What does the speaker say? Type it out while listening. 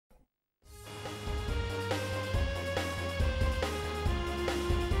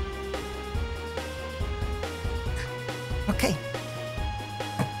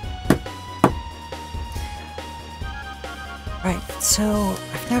So,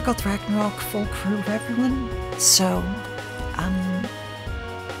 I've now got Ragnarok full crew of everyone, so,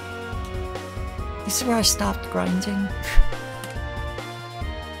 this is where I stopped grinding.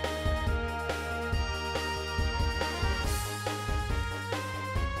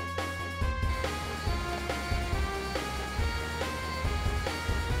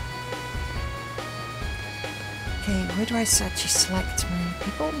 Okay, where do I actually select my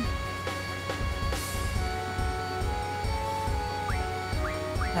people?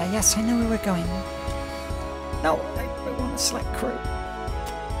 Yes, I know where we're going. No, I want to select crew.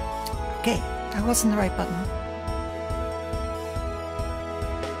 Okay, that wasn't the right button.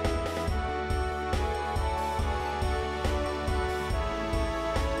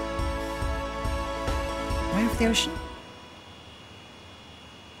 Am I over the ocean?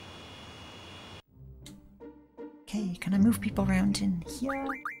 Okay, can I move people around in here?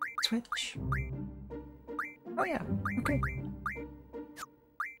 Switch. Oh yeah, okay.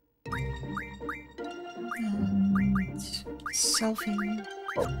 And selfie.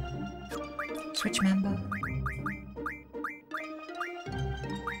 Switch member.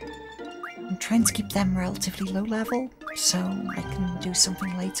 I'm trying to keep them relatively low level, so I can do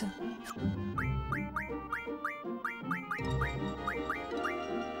something later.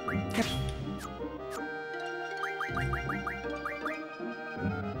 Yep.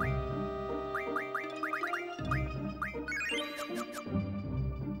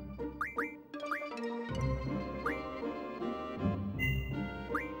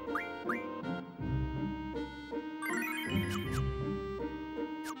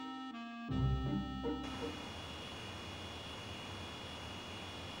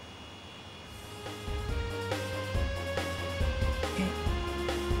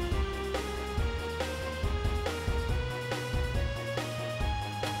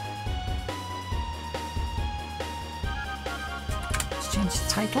 Change the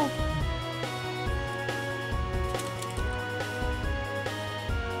title.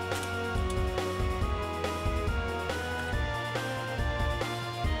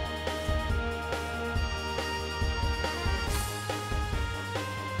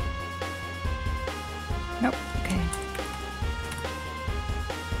 Nope, okay.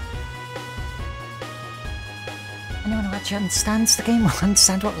 Anyone who actually understands the game will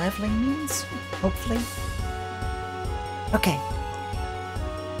understand what leveling means, hopefully. Okay.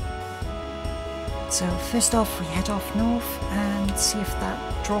 So first off, we head off north and see if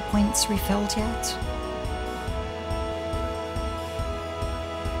that draw point's refilled yet.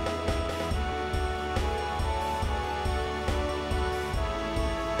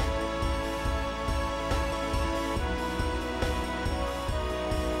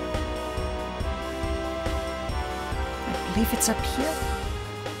 I believe it's up here.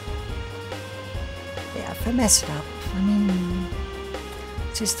 Yeah, if I mess it up, I mean,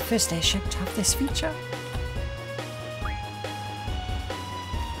 this is the first airship to have this feature.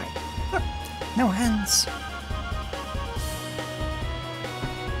 Right. Look, no hands.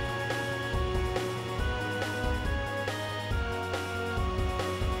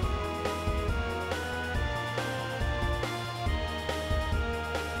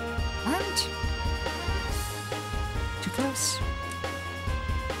 And too close.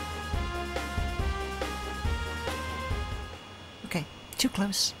 Okay, too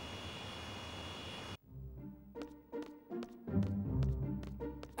close.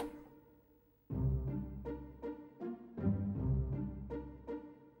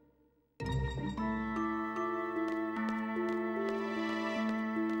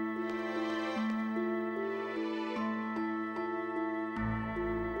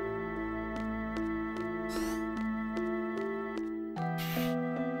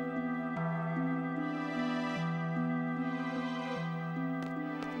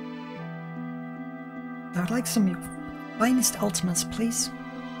 I would like some of your finest ultimates, please.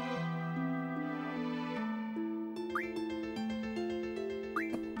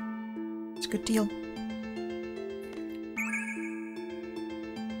 It's a good deal.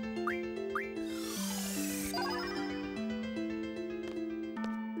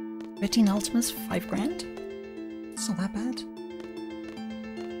 $13 ultimates for $5 grand. It's not that bad.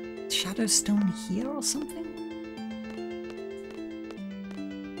 Shadowstone here or something?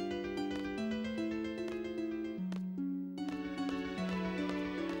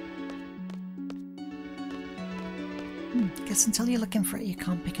 Guess until you're looking for it, you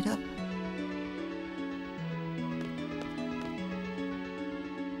can't pick it up.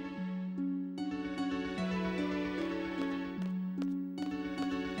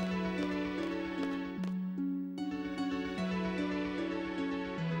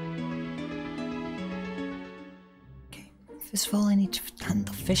 First of all, I need to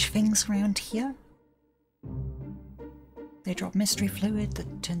handle fish things around here. They drop mystery fluid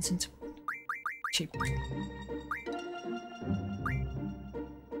that turns into cheap.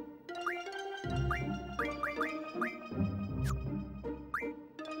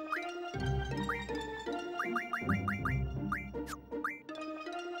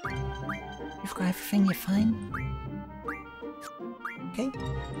 You've got everything, you're fine. Okay.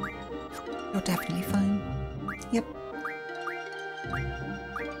 You're definitely fine. Yep.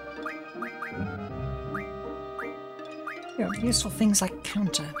 Yeah, useful things like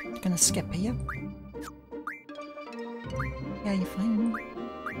counter. I'm gonna skip here. Yeah, you're fine.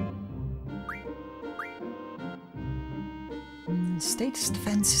 Status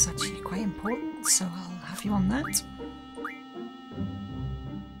defense is actually quite important, so I'll have you on that.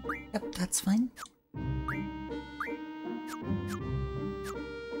 Yep, that's fine.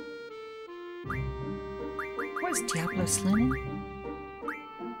 What is Diablo's learning?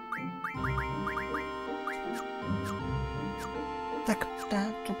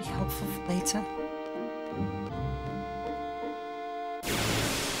 That could be helpful for later.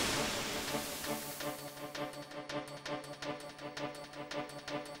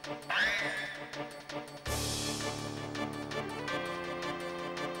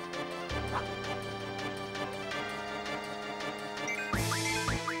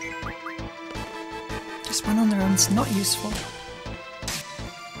 Just one on their own is not useful.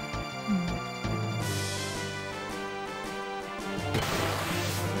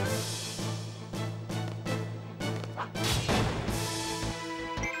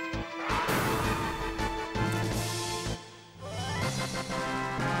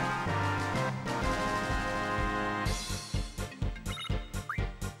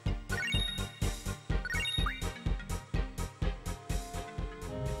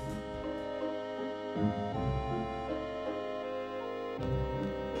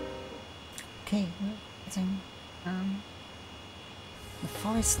 Okay, the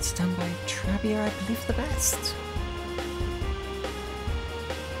forest's done by Trabia, I believe the best.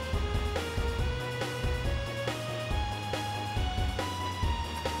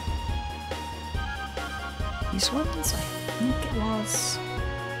 These ones, I think it was.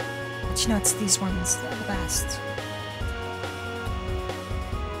 But you know, it's these ones that are the best.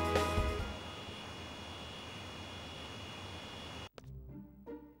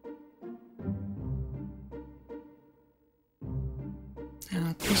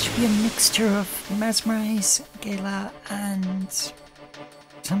 This should be a mixture of Mesmerize, Gala, and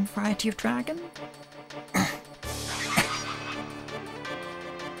some variety of dragon.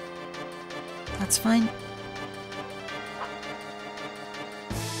 That's fine.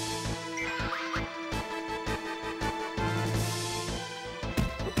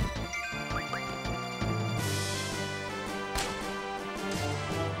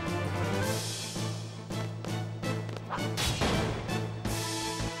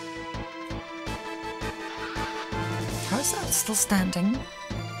 How's that still standing?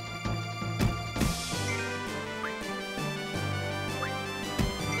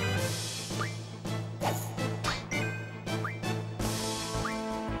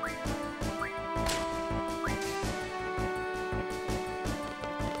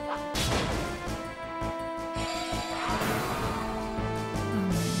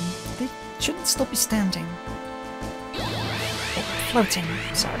 They shouldn't still be standing. Oh, floating,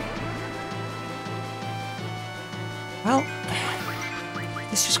 sorry. Well,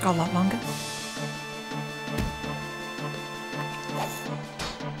 this just got a lot longer.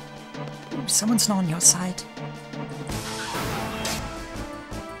 Ooh, someone's not on your side.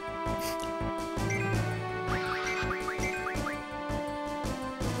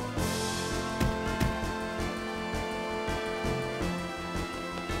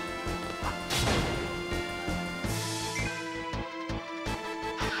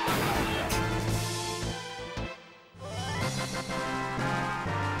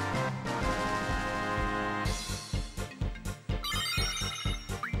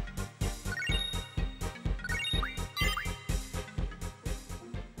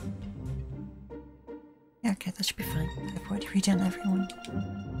 Yeah, okay, that should be fine. I've already redone everyone.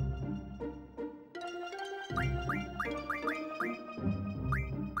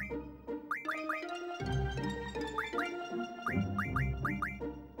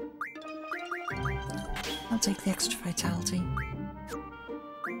 I'll take the extra vitality.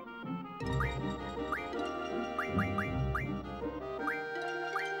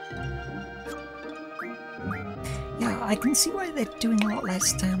 Yeah, I can see why they're doing a lot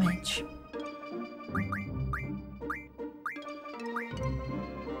less damage.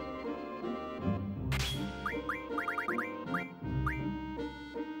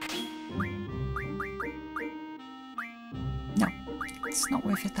 It's not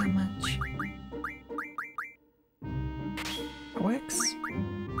worth it that much. That works.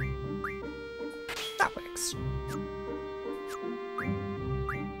 That works.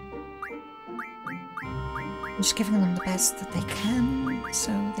 I'm just giving them the best that they can,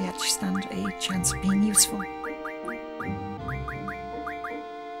 so they actually stand a chance of being useful.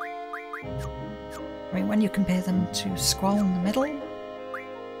 I mean, when you compare them to Squall in the middle,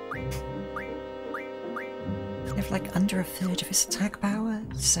 they have like under a third of his attack power,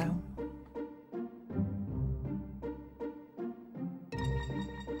 so...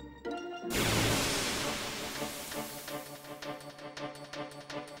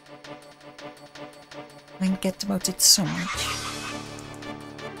 I can get demoted so much.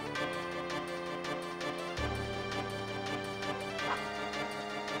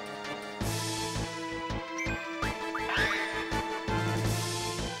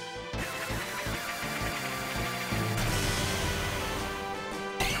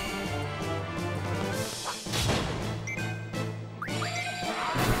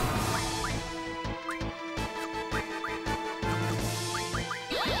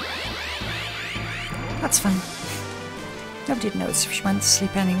 That's fine. Nobody'd notice if she went to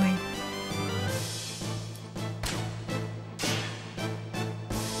sleep anyway.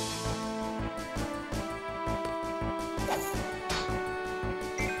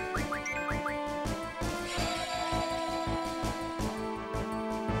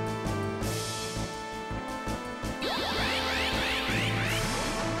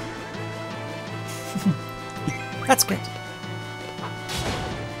 That's good.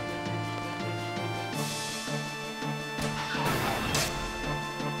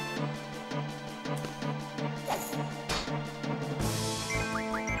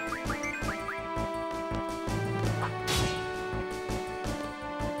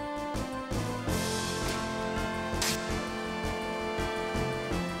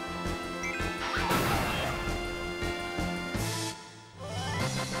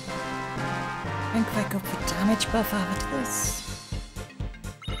 I think if I go for damage buff after this.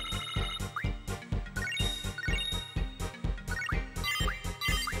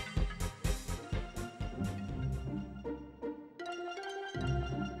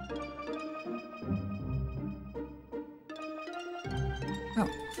 Oh.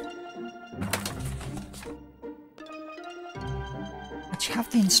 But you have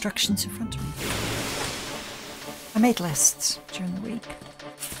the instructions in front of me. I made lists during the week.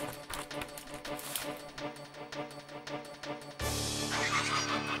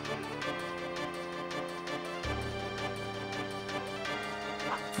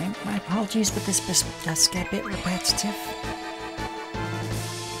 My apologies, but this does get a bit repetitive.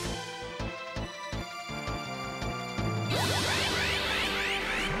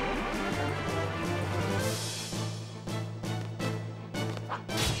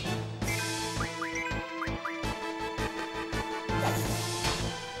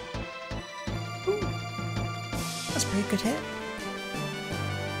 Ooh, that's a pretty good hit.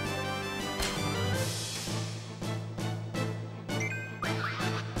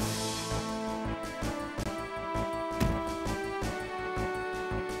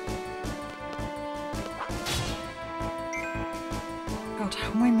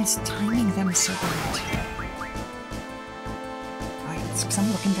 How am I mistiming them so bad? Right, it's because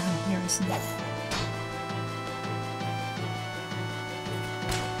I'm looking down here, isn't it?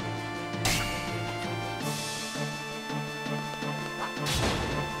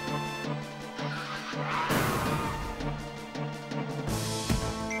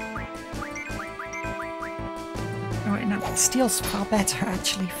 Alright, now steel's far better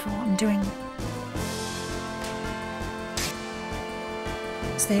actually for what I'm doing.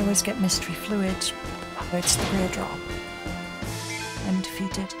 They always get mystery fluid, where it's the rare drop. I'm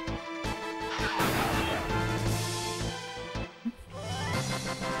defeated.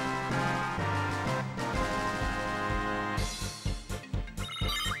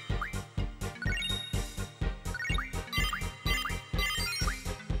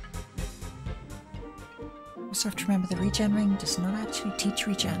 Also have to remember the regen ring does not actually teach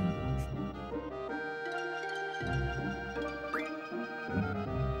regen.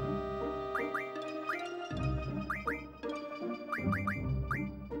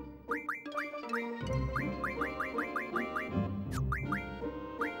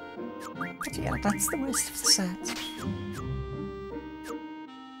 But yeah, that's the worst of the set.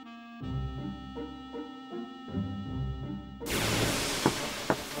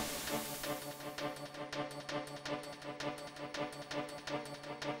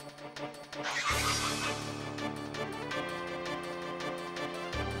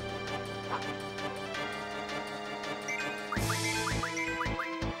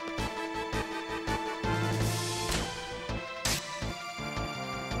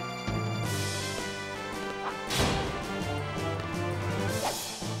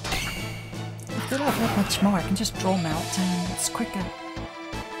 they level up much more. I can just draw Meltdown. It's quicker.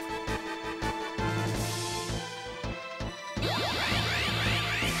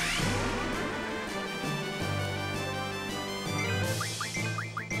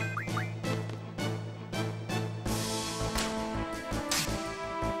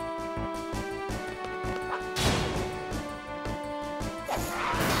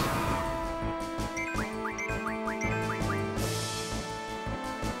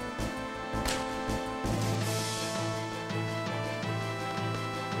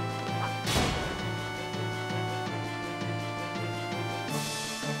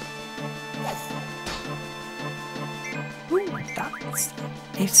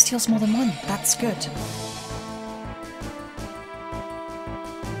 It steals more than one. That's good.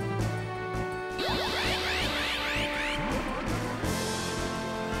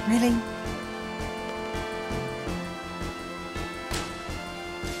 Really?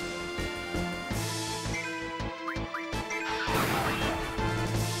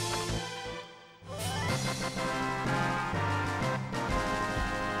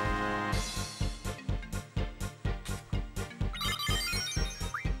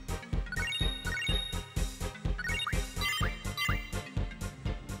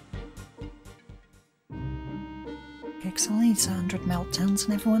 Okay, so I need 100 meltdowns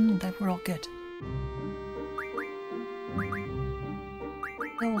and everyone, and then we're all good.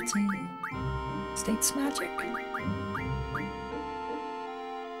 Ability. States magic.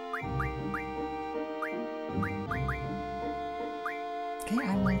 Okay,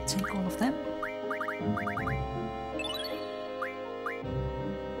 I will take all of them.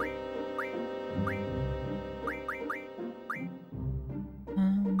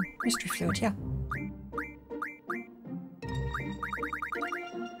 Mystery fluid, yeah.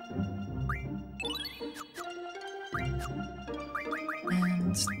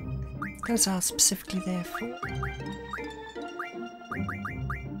 And those are specifically there for...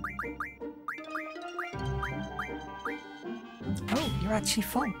 Oh, you're actually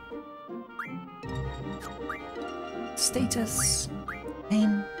full. Status,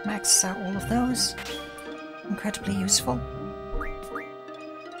 pain, maxes out all of those. Incredibly useful.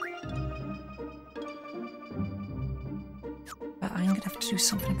 But I'm gonna have to do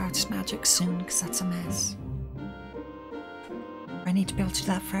something about his magic soon, because that's a mess. I need to be able to do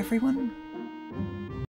that for everyone.